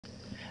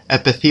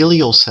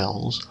Epithelial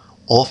cells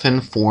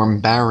often form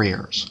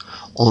barriers.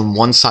 On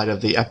one side of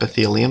the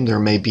epithelium, there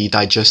may be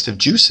digestive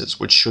juices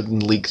which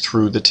shouldn't leak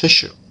through the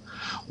tissue,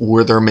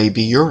 or there may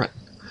be urine,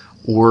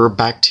 or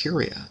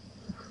bacteria.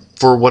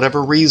 For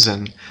whatever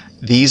reason,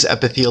 these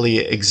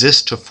epithelia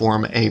exist to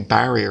form a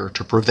barrier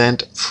to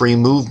prevent free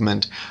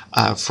movement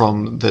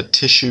from the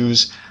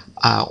tissues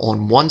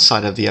on one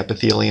side of the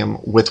epithelium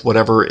with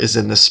whatever is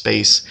in the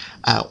space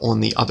on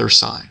the other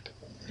side.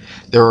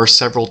 There are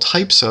several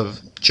types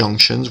of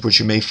junctions which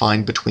you may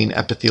find between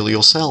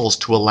epithelial cells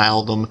to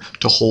allow them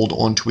to hold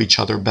onto each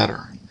other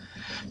better.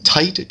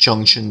 Tight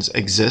junctions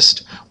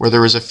exist where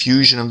there is a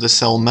fusion of the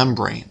cell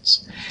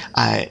membranes.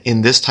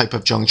 In this type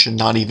of junction,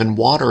 not even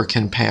water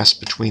can pass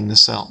between the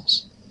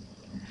cells.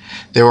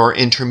 There are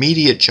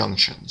intermediate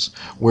junctions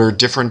where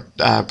different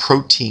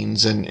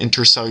proteins and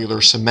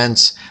intercellular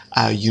cements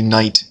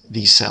unite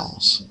these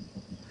cells.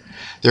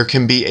 There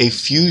can be a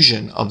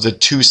fusion of the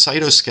two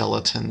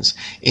cytoskeletons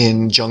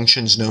in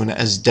junctions known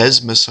as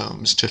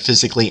desmosomes to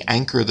physically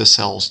anchor the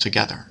cells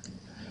together.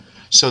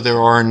 So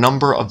there are a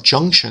number of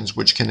junctions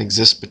which can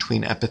exist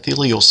between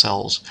epithelial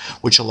cells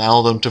which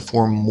allow them to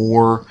form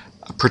more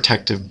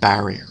protective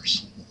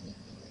barriers.